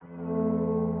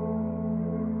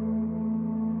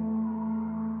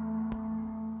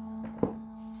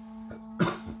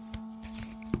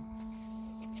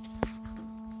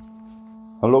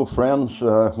Hello friends,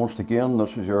 once again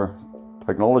this is your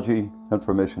technology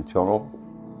information channel.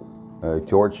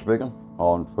 George speaking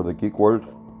on For the Geek World.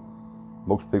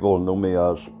 Most people know me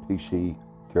as PC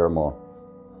Gearman.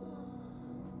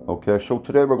 Okay, so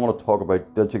today we're going to talk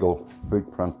about digital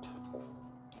footprint.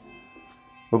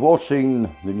 We've all seen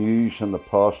the news in the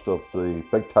past of the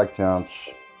big tech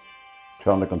giants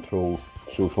trying to control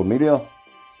social media.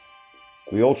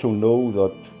 We also know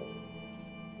that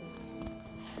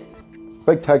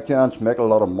big tech giants make a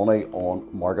lot of money on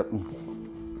marketing.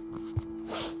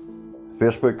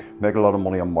 Facebook make a lot of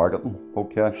money on marketing.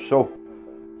 Okay, so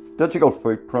digital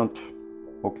footprint.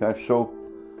 Okay, so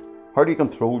how do you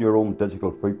control your own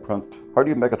digital footprint? How do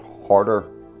you make it harder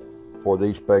for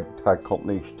these big tech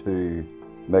companies to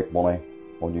make money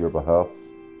on your behalf?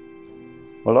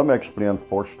 Well, let me explain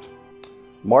first.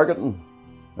 Marketing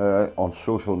on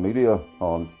social media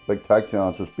on big tech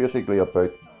giants is basically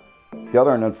about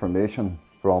gathering information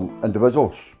from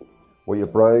individuals, where you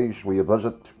browse, where you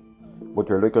visit, what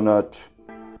you're looking at,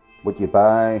 what you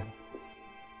buy.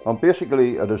 And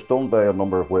basically it is done by a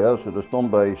number of ways. It is done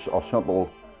by a simple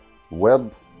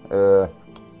website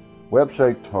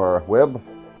or web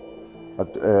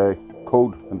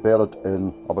code embedded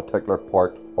in a particular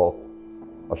part of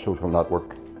a social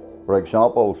network. For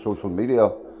example, social media,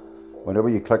 whenever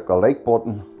you click the like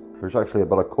button, there's actually a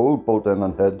bit of code built in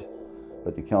and hid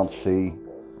that you can't see,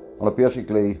 and it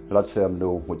basically lets them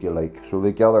know what you like. So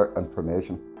they gather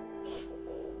information.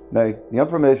 Now, the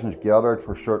information is gathered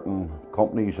for certain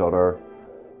companies that are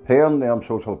paying them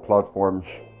social platforms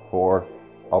for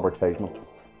advertisement.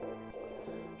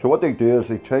 So what they do is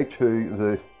they try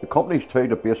to, the companies try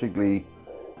to basically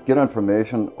get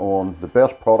information on the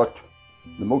best product,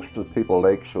 the most of the people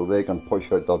like, so they can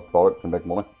push out that product and make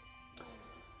money.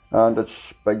 And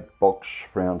it's big bucks,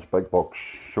 friends, big bucks.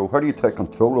 So how do you take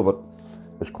control of it?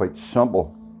 It's quite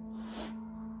simple.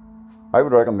 I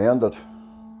would recommend that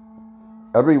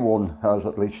everyone has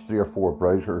at least 3 or 4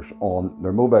 browsers on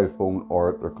their mobile phone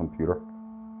or their computer.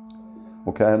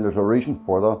 Okay, and there's a reason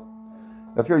for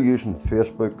that. If you're using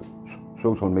Facebook,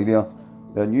 social media,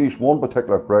 then use one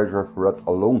particular browser for it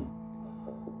alone.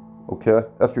 Okay,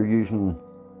 if you're using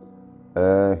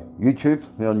YouTube,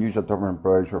 then use a different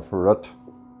browser for it.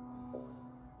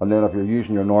 And then if you're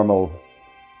using your normal,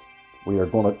 we are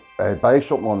going to buy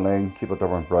something online, keep a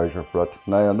different browser for it.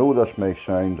 Now I know this may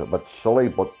sound a bit silly,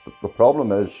 but the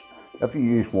problem is, if you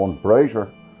use one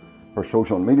browser for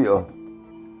social media,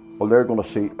 well, they're going to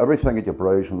see everything that you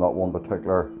browse in that one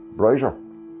particular browser.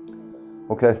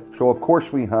 Okay, so of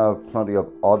course we have plenty of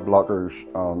ad blockers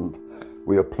and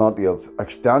we have plenty of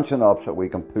extension apps that we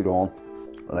can put on,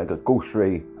 like a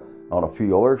Ghostery and a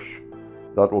few others,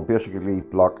 that will basically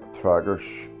block trackers.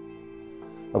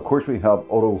 Of course we have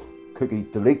auto cookie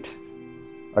delete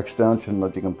extension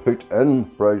that you can put in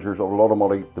browsers that will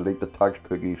automatically delete the text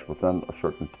cookies within a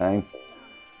certain time.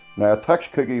 Now a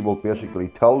text cookie will basically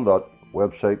tell that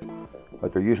website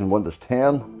that you're using Windows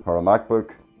 10 or a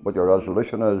MacBook, what your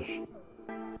resolution is,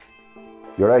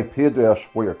 your IP address,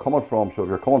 where you're coming from, so if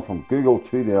you're coming from Google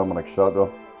to them and etc.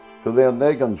 So then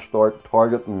they can start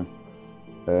targeting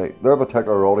their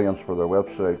particular audience for their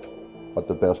website at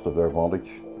the best of their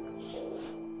advantage.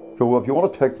 So if you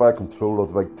want to take back control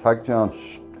of the big tech giants,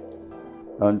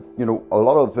 and you know, a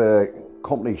lot of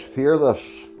companies fear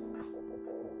this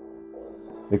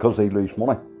because they lose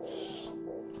money.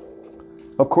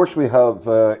 Of course we have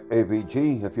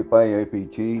AVG. If you buy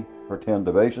AVG for 10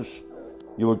 devices,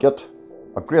 you will get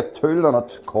a great tool in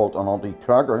it called an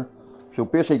anti-tracker. So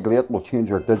basically it will change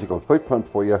your digital footprint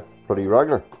for you pretty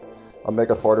regular and make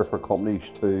it harder for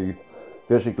companies to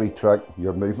basically track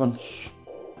your movements.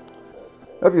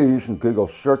 If you're using Google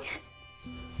search,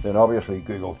 then obviously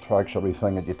Google tracks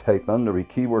everything that you type in, every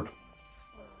keyword.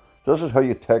 So this is how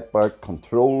you take back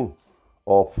control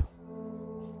of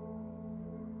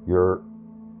your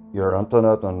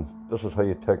internet, and this is how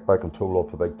you take back control of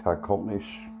the big tech companies,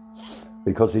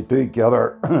 because they do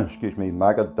gather excuse me,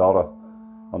 mega data,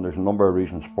 and there's a number of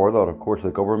reasons for that. Of course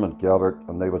the government gathered,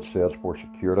 and they would say it's for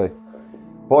security,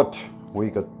 but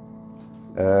we could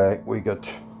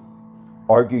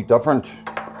argue different,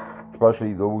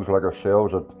 especially those like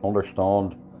ourselves that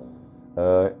understand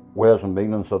ways and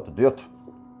meanings of the date.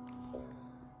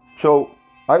 So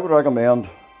I would recommend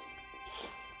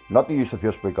not to use the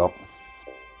Facebook app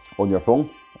on your phone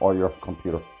or your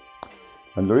computer.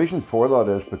 And the reason for that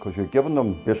is because you're giving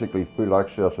them basically full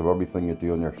access of everything you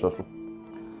do on your system,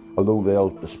 although they'll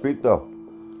dispute that.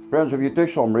 Friends, if you do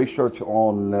some research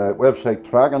on website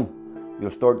tracking,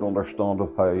 you'll start to understand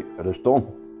how it is done.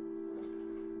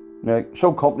 Now,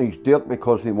 some companies do it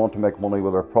because they want to make money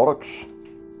with their products,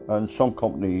 and some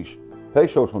companies pay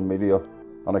social media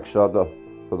and etc.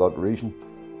 for that reason,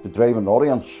 to drive an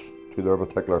audience to their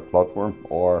particular platform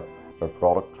or their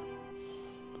product.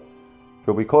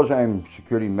 So because I'm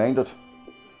security minded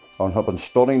and have been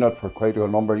studying it for quite a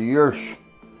number of years,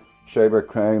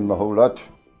 cybercrime, the whole lot,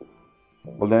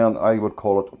 well then I would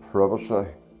call it privacy.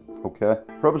 Okay,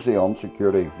 privacy and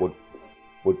security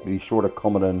would be sort of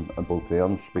coming in both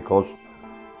ends, because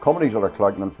companies that are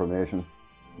collecting information,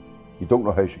 you don't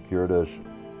know how secure it is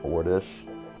or it is.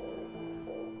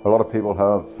 A lot of people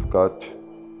have got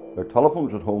their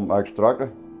telephones at home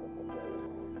extracted,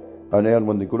 and then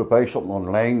when they go to buy something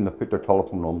online, they put their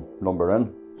telephone number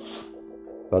in.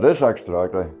 That is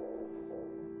extracted.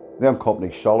 Them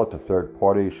companies sell it to third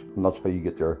parties, and that's how you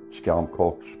get your scam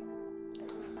calls.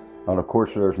 And of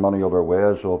course there's many other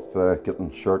ways of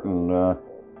getting certain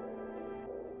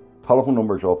telephone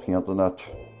numbers off the internet.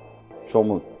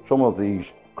 Some of these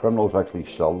criminals actually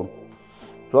sell them.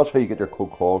 So that's how you get your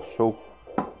cold calls. So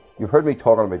you've heard me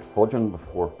talking about fudging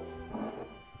before.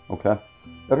 Okay,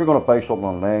 if you're going to buy something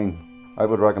online, I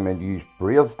would recommend you use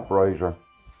Brave browser,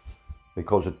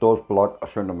 because it does block a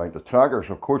certain amount of trackers.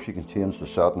 Of course you can change the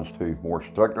settings to more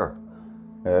stricter.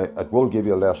 It will give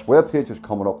you less web pages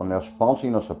coming up and less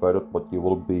fanciness about it, but you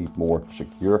will be more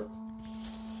secure.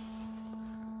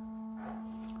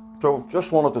 So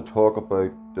just wanted to talk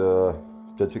about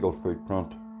digital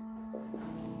footprint.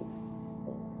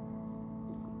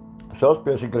 So that's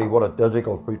basically what a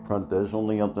digital footprint is on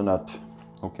the internet.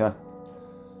 Okay,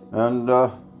 and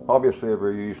obviously if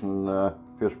you're using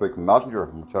Facebook Messenger,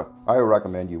 which I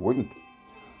recommend you wouldn't.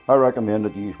 I recommend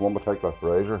that you use one particular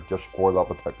browser just for that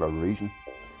particular reason,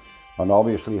 and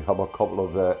obviously have a couple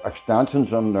of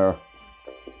extensions in there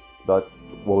that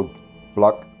will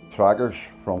block trackers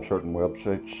from certain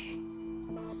websites.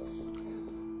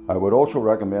 I would also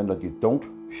recommend that you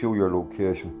don't show your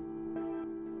location.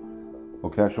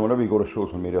 Okay, so whenever you go to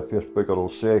social media, Facebook, it'll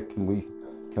say, can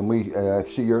we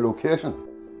see your location?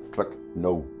 Click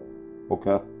no.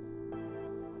 Okay,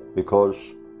 because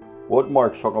would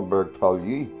Mark Zuckerberg tell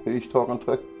you who he's talking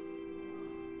to?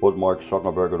 Would Mark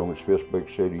Zuckerberg on his Facebook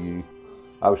say to you,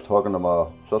 I was talking to my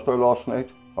sister last night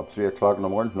at 3 o'clock in the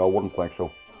morning? No, I wouldn't think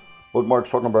so. Would Mark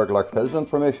Zuckerberg like his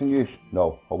information used?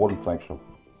 No, I wouldn't think so.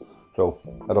 So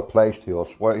it applies to us.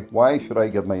 Why should I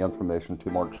give my information to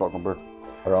Mark Zuckerberg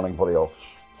or anybody else?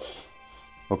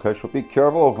 Okay, so be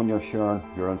careful when you're sharing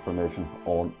your information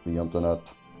on the internet.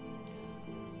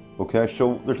 Okay,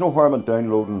 so there's no harm in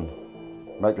downloading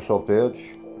Microsoft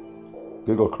Edge,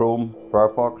 Google Chrome,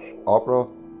 Firefox, Opera,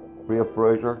 Brave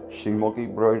browser,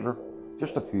 SeaMonkey browser,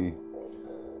 just a few.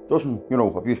 Doesn't, you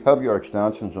know, if you have your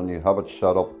extensions and you have it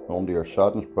set up under your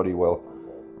settings pretty well,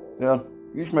 then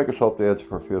use Microsoft Edge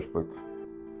for Facebook.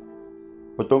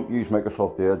 But don't use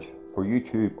Microsoft Edge for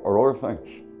YouTube or other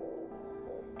things.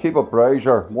 Keep a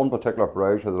browser, one particular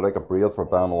browser, like a Brave for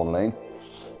buying online.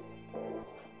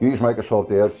 Use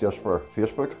Microsoft Edge just for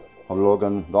Facebook and log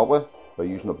in that way by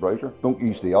using the browser. Don't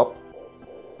use the app.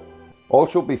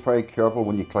 Also be very careful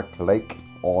when you click like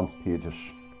on pages.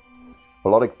 A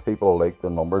lot of people like the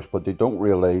numbers, but they don't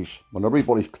realise when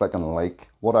everybody's clicking like,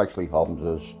 what actually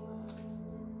happens is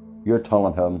you're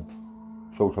telling him,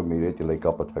 social media, to like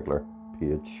a particular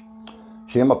page.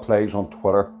 Same applies on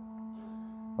Twitter.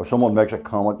 If someone makes a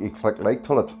comment, you click like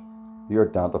to it, you're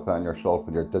identifying yourself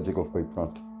with your digital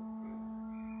footprint.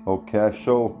 Okay,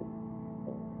 so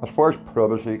as far as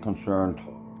privacy is concerned,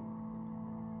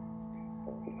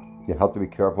 you have to be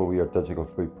careful with your digital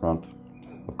footprint.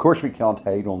 Of course we can't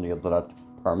hide on the internet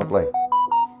permanently.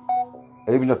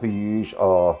 Even if you use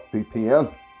a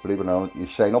VPN, believe it or not, you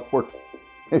sign up for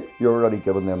it, you're already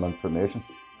giving them information.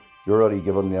 You're already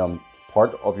giving them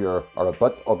part of your, or a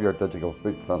bit of your digital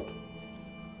footprint.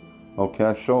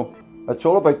 Okay, so it's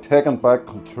all about taking back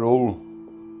control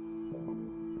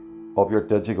of your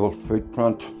digital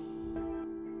footprint.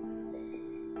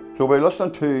 So by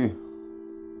listening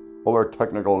to other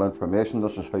technical information,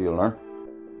 this is how you learn.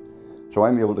 So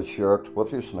I'm able to share it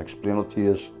with you and explain it to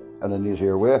you in an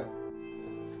easier way.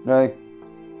 Now,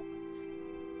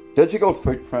 digital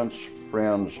footprints,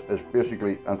 friends, is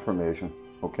basically information,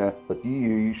 okay, that you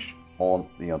use on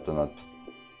the internet.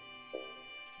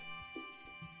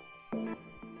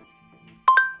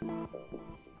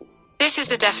 This is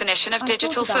the definition of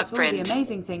digital footprint.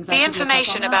 The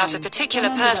information about a particular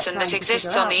person that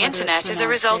exists on the internet as a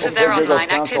result of their online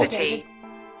activity.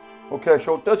 Okay,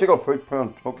 so digital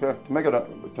footprint, okay, to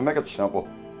make it simple,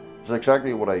 it's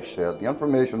exactly what I said. The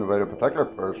information about a particular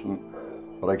person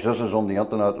that exists on the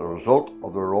internet as a result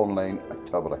of their online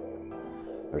activity.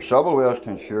 There are several ways to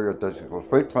ensure your digital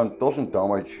footprint doesn't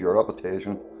damage your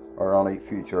reputation or any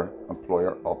future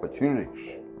employer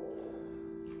opportunities.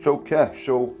 So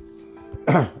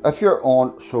if you're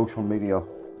on social media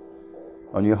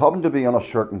and you happen to be in a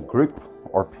certain group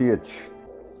or page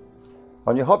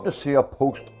and you happen to see a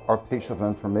post or piece of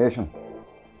information,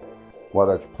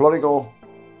 whether it's political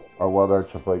or whether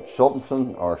it's about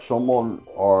something or someone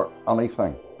or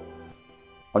anything,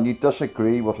 and you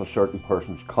disagree with a certain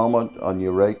person's comment and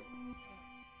you write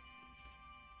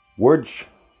words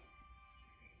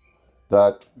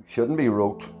that shouldn't be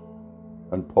wrote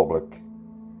in public,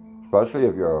 especially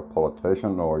if you're a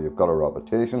politician or you've got a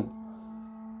reputation,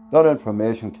 that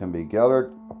information can be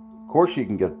gathered. Of course you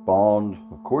can get banned,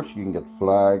 of course you can get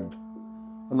flagged,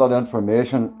 and that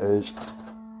information is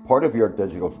part of your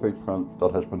digital footprint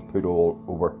that has been put all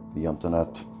over the internet.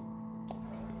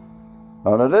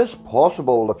 And it is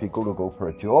possible if you go for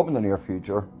a job in the near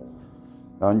future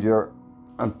and your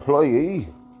employee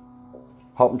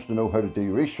happens to know how to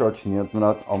do research on the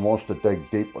internet and wants to dig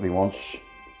deep and he wants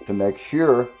to make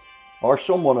sure, or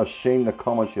someone has seen the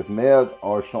comments you've made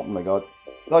or something like that,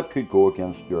 that could go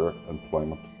against your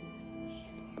employment.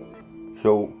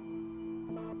 So,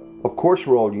 of course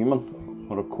we're all human,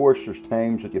 and of course there's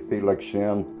times that you feel like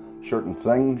saying certain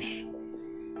things,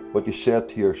 but you say it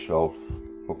to yourself,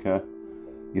 okay?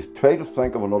 You try to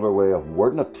think of another way of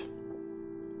wording it,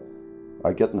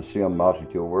 or getting the same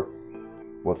message over,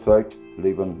 without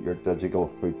leaving your digital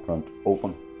footprint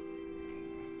open.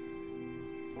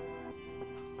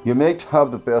 You might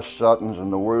have the best settings in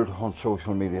the world on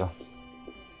social media.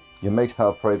 You might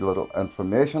have very little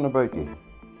information about you.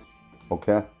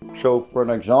 Okay? So, for an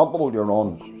example, you're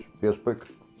on Facebook.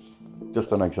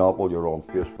 Just an example, you're on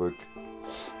Facebook.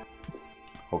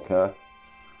 Okay?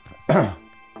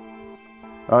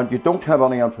 And you don't have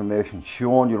any information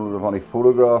shown, you don't have any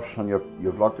photographs, and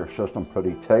you've locked your system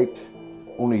pretty tight.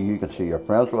 Only you can see your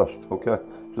friends list, okay?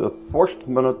 So the first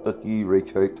minute that you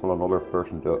reach out to another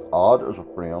person to add as a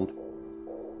friend,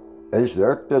 is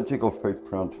their digital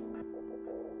footprint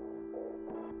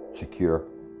secure?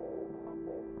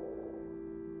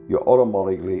 You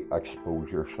automatically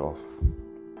expose yourself.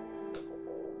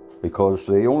 Because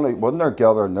when they're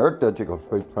gathering their digital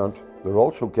footprint, they're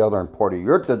also gathering part of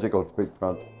your digital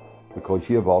footprint because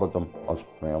you've added them as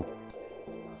a friend.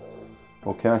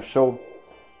 Okay, so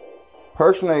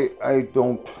personally, I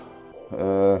don't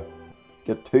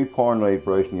get too paranoid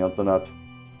browsing the internet,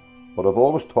 but I've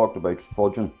always talked about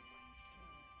fudging.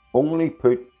 Only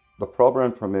put the proper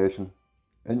information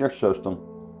in your system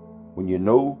when you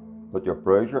know that your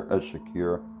browser is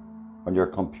secure and your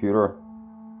computer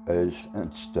is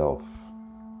in stealth.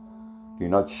 Do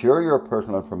not share your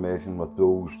personal information with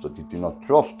those that you do not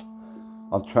trust,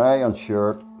 and try and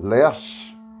share it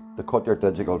less to cut your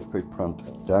digital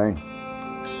footprint down.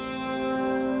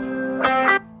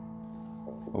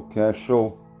 Okay,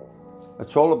 so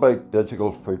it's all about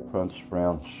digital footprints,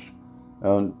 friends.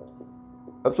 And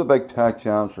if the big tech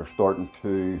giants are starting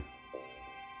to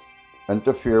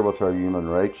interfere with our human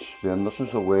rights, then this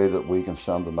is a way that we can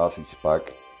send a message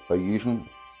back by using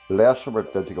less of our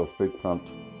digital footprint.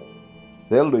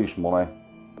 They'll lose money,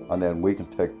 and then we can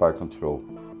take back control.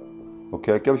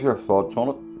 Okay, give us your thoughts on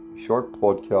it. Short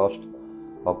podcast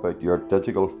about your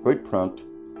digital footprint,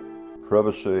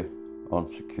 privacy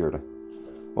and security.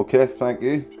 Okay, thank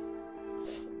you.